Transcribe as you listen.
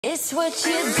It's what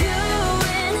you're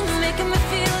doing, making me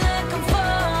feel like I'm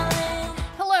falling.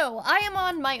 Hello, I am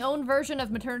on my own version of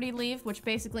maternity leave, which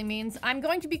basically means I'm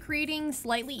going to be creating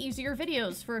slightly easier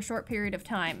videos for a short period of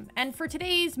time. And for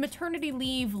today's maternity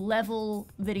leave level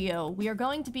video, we are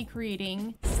going to be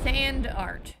creating sand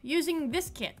art using this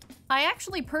kit. I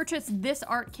actually purchased this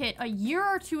art kit a year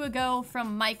or two ago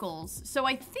from Michaels, so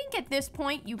I think at this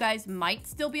point you guys might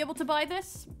still be able to buy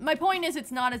this. My point is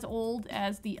it's not as old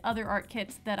as the other art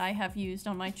kits that I have used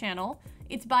on my channel.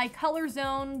 It's by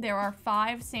ColorZone. There are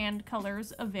 5 sand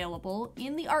colors available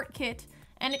in the art kit,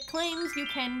 and it claims you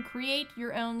can create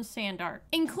your own sand art.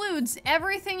 Includes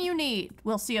everything you need.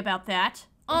 We'll see about that.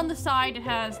 On the side, it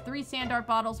has 3 sand art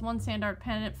bottles, 1 sand art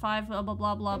pen, 5 blah blah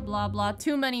blah blah blah blah.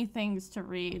 Too many things to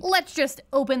read. Let's just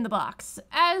open the box.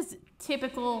 As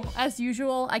typical, as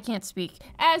usual, I can't speak.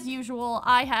 As usual,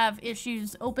 I have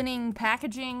issues opening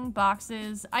packaging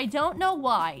boxes. I don't know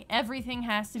why everything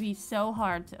has to be so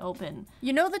hard to open.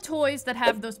 You know the toys that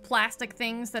have those plastic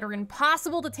things that are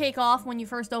impossible to take off when you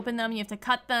first open them? You have to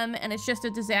cut them and it's just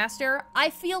a disaster? I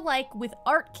feel like with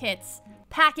art kits,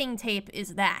 packing tape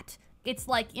is that. It's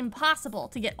like impossible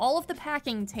to get all of the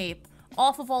packing tape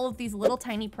off of all of these little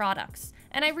tiny products.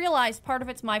 And I realized part of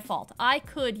it's my fault. I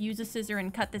could use a scissor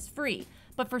and cut this free,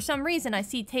 but for some reason I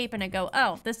see tape and I go,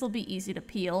 oh, this will be easy to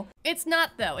peel. It's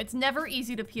not though. It's never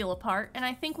easy to peel apart, and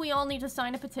I think we all need to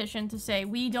sign a petition to say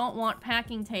we don't want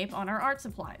packing tape on our art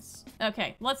supplies.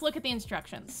 Okay, let's look at the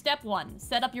instructions. Step 1,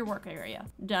 set up your work area.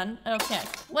 Done? Okay.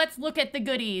 Let's look at the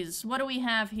goodies. What do we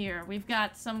have here? We've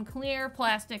got some clear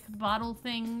plastic bottle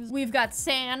things. We've got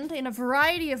sand in a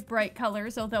variety of bright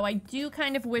colors, although I do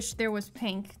kind of wish there was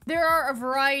pink. There are a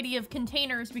variety of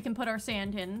containers we can put our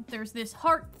sand in. There's this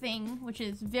heart thing, which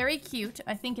is very cute.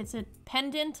 I think it's a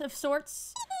pendant of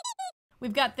sorts.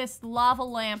 We've got this lava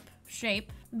lamp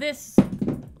shape. This,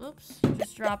 oops,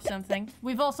 just dropped something.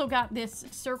 We've also got this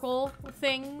circle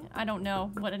thing. I don't know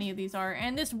what any of these are.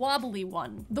 And this wobbly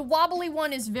one. The wobbly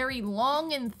one is very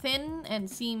long and thin and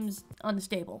seems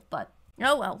unstable, but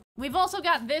oh well. We've also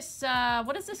got this,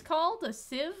 what is this called? A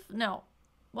sieve? No.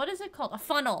 What is it called? A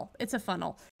funnel. It's a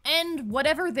funnel. And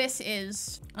whatever this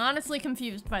is, honestly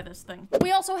confused by this thing.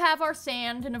 We also have our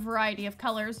sand in a variety of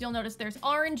colors. You'll notice there's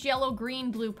orange, yellow, green,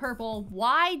 blue, purple.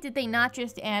 Why did they not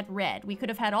just add red? We could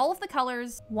have had all of the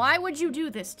colors. Why would you do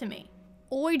this to me?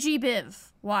 Oi gee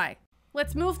biv. Why?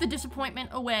 Let's move the disappointment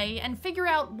away and figure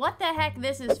out what the heck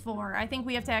this is for. I think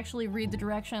we have to actually read the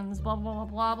directions. Blah, blah,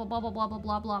 blah, blah, blah, blah, blah,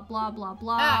 blah, blah, blah, blah,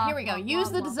 blah. Ah, here we go. Use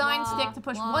the design stick to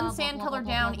push one sand color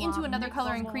down into another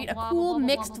color and create a cool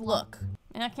mixed look.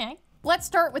 Okay. Let's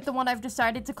start with the one I've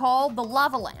decided to call the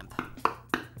lava lamp.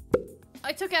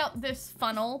 I took out this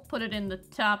funnel, put it in the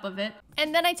top of it,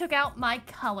 and then I took out my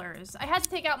colors. I had to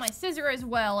take out my scissor as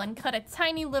well and cut a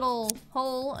tiny little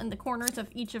hole in the corners of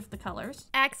each of the colors.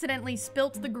 Accidentally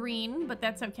spilt the green, but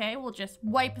that's okay. We'll just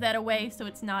wipe that away so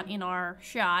it's not in our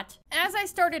shot. As I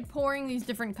started pouring these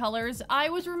different colors, I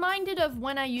was reminded of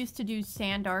when I used to do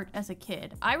sand art as a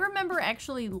kid. I remember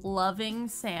actually loving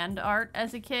sand art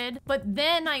as a kid, but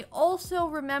then I also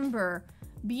remember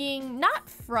being not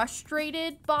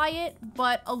frustrated by it,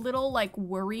 but a little like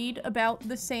worried about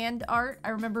the sand art. I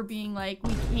remember being like,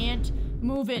 we can't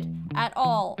move it at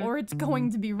all or it's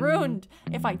going to be ruined.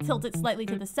 If I tilt it slightly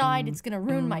to the side, it's gonna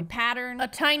ruin my pattern. A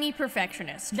tiny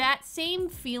perfectionist. That same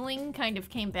feeling kind of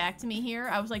came back to me here.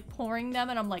 I was like pouring them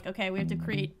and I'm like, okay, we have to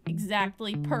create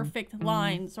exactly perfect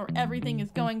lines or everything is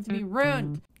going to be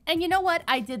ruined. And you know what?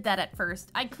 I did that at first.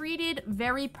 I created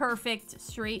very perfect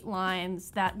straight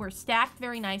lines that were stacked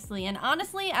very nicely. And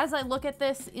honestly, as I look at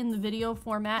this in the video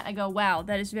format, I go, wow,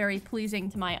 that is very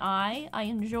pleasing to my eye. I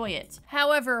enjoy it.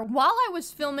 However, while I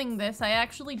was filming this, I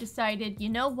actually decided, you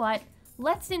know what?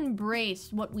 Let's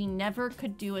embrace what we never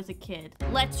could do as a kid.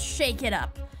 Let's shake it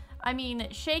up. I mean,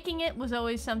 shaking it was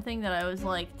always something that I was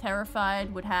like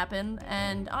terrified would happen,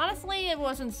 and honestly, it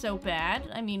wasn't so bad.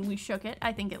 I mean, we shook it.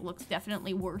 I think it looks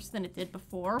definitely worse than it did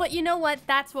before. But you know what?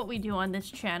 That's what we do on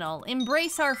this channel.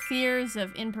 Embrace our fears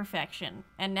of imperfection.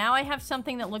 And now I have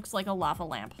something that looks like a lava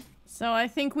lamp. So I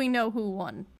think we know who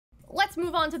won. Let's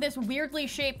move on to this weirdly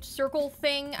shaped circle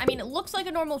thing. I mean, it looks like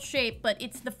a normal shape, but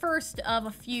it's the first of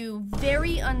a few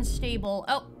very unstable...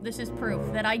 Oh, this is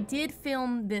proof that I did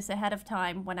film this ahead of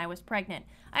time when I was pregnant.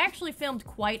 I actually filmed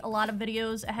quite a lot of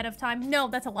videos ahead of time. No,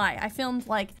 that's a lie. I filmed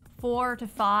like 4 to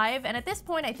 5, and at this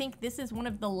point I think this is one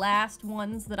of the last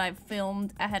ones that I've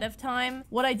filmed ahead of time.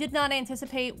 What I did not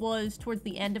anticipate was towards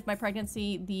the end of my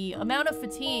pregnancy, the amount of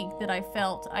fatigue that I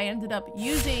felt. I ended up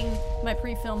using my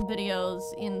pre-filmed videos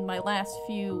in my last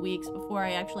few weeks before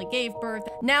I actually gave birth.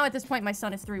 Now at this point, my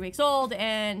son is 3 weeks old,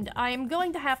 and I'm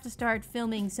going to have to start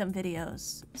filming some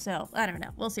videos. So, I don't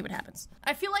know. We'll see what happens.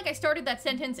 I feel like I started that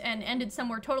sentence and ended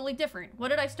somewhere totally different. What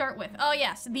did I start with? Oh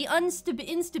yes, the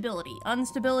instability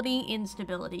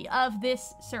of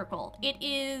this circle. It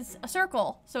is a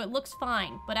circle, so it looks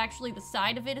fine, but actually the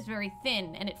side of it is very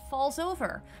thin, and it falls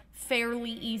over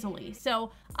fairly easily.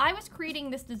 So I was creating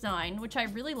this design, which I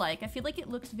really like. I feel like it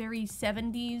looks very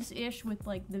 70s-ish with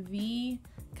like the V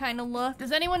kind of look.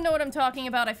 Does anyone know what I'm talking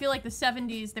about? I feel like the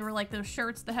 70s, they were like those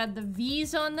shirts that had the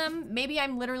V's on them. Maybe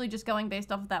I'm literally just going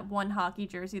based off of that one hockey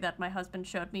jersey that my husband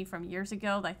showed me from years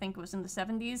ago that I think was in the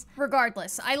 70s.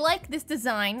 Regardless, I like this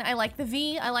design. I like the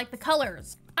V. I like the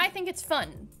colors. I think it's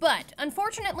fun, but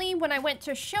unfortunately, when I went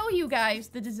to show you guys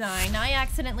the design, I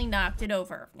accidentally knocked it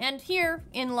over. And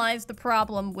herein lies the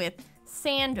problem with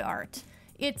sand art.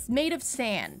 It's made of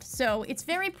sand, so it's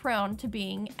very prone to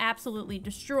being absolutely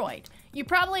destroyed. You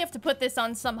probably have to put this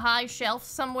on some high shelf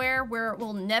somewhere where it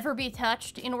will never be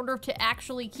touched in order to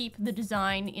actually keep the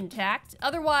design intact.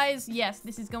 Otherwise, yes,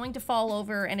 this is going to fall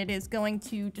over and it is going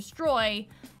to destroy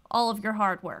all of your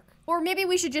hard work. Or maybe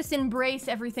we should just embrace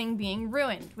everything being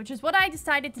ruined, which is what I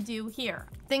decided to do here.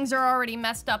 Things are already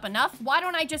messed up enough. Why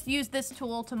don't I just use this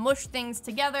tool to mush things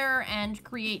together and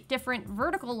create different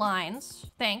vertical lines?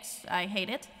 Thanks, I hate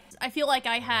it. I feel like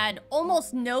I had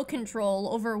almost no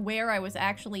control over where I was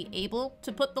actually able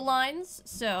to put the lines,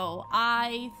 so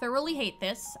I thoroughly hate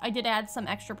this. I did add some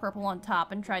extra purple on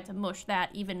top and tried to mush that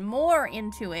even more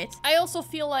into it. I also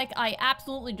feel like I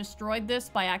absolutely destroyed this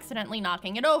by accidentally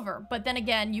knocking it over, but then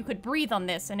again, you could breathe on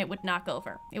this and it would knock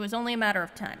over. It was only a matter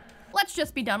of time. Let's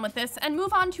just be done with this and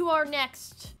move on to our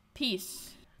next piece.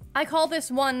 I call this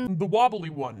one the wobbly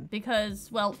one because,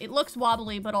 well, it looks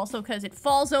wobbly, but also because it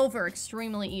falls over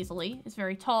extremely easily. It's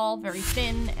very tall, very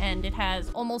thin, and it has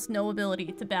almost no ability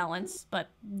to balance, but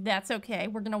that's okay.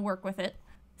 We're gonna work with it.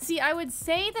 See, I would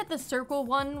say that the circle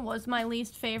one was my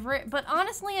least favorite, but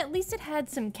honestly, at least it had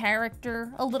some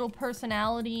character, a little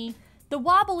personality. The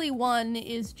wobbly one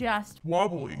is just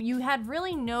wobbly. You had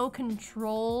really no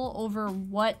control over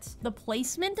what the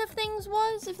placement of things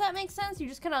was, if that makes sense. You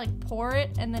just kind of like pour it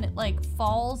and then it like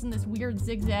falls in this weird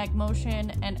zigzag motion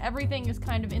and everything is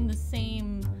kind of in the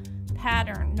same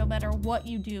pattern. No matter what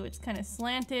you do, it's kind of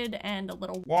slanted and a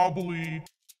little wobbly.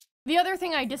 The other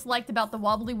thing I disliked about the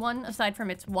wobbly one, aside from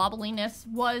its wobbliness,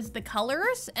 was the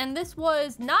colors, and this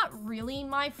was not really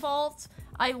my fault.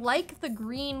 I like the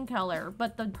green color,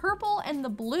 but the purple and the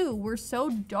blue were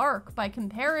so dark by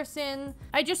comparison.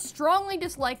 I just strongly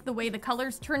dislike the way the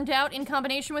colors turned out in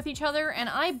combination with each other, and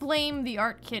I blame the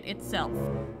art kit itself.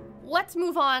 Let's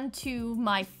move on to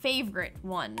my favorite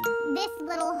one. This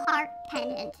little heart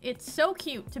pendant. It's so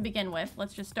cute to begin with.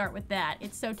 Let's just start with that.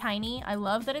 It's so tiny. I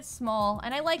love that it's small,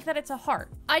 and I like that it's a heart.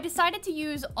 I decided to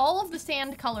use all of the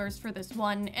sand colors for this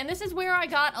one, and this is where I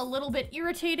got a little bit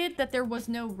irritated that there was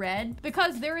no red,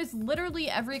 because there is literally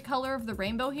every color of the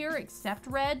rainbow here except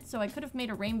red, so I could have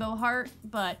made a rainbow heart,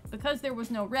 but because there was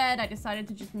no red, I decided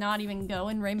to just not even go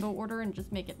in rainbow order and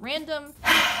just make it random.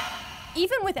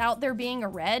 Even without there being a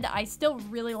red, I still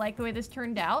really like the way this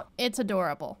turned out. It's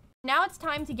adorable. Now it's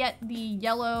time to get the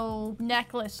yellow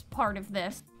necklace part of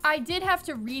this. I did have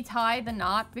to retie the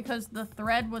knot because the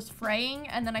thread was fraying,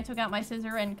 and then I took out my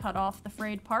scissor and cut off the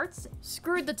frayed parts.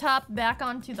 Screwed the top back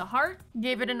onto the heart,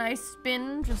 gave it a nice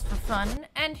spin just for fun,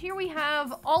 and here we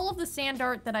have all of the sand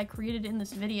art that I created in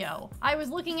this video. I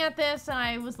was looking at this and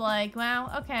I was like,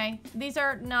 wow, okay, these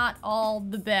are not all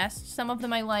the best. Some of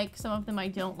them I like, some of them I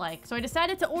don't like. So I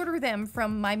decided to order them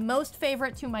from my most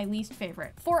favorite to my least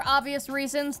favorite. For obvious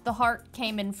reasons, the heart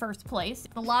came in first place.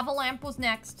 The lava lamp was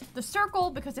next. The circle,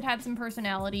 because it had some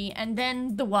personality, and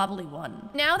then the wobbly one.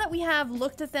 Now that we have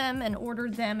looked at them and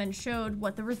ordered them and showed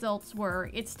what the results were,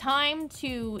 it's time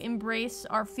to embrace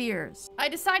our fears. I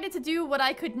decided to do what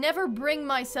I could never bring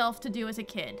myself to do as a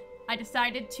kid. I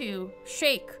decided to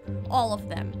shake all of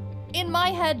them. In my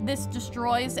head, this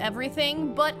destroys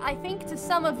everything, but I think to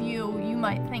some of you, you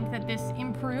might think that this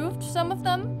improved some of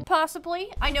them, possibly.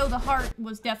 I know the heart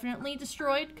was definitely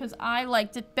destroyed because I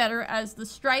liked it better as the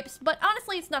stripes, but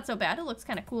honestly, it's not so bad. It looks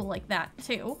kind of cool like that,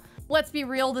 too. Let's be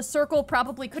real, the circle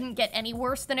probably couldn't get any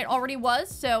worse than it already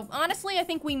was, so honestly, I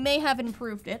think we may have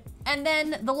improved it. And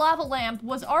then the lava lamp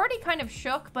was already kind of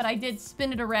shook, but I did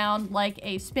spin it around like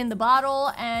a spin the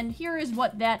bottle, and here is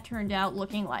what that turned out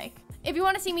looking like. If you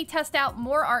want to see me test out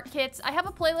more art kits, I have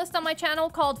a playlist on my channel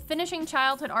called Finishing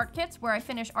Childhood Art Kits, where I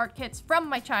finish art kits from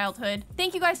my childhood.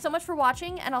 Thank you guys so much for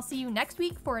watching, and I'll see you next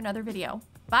week for another video.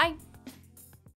 Bye!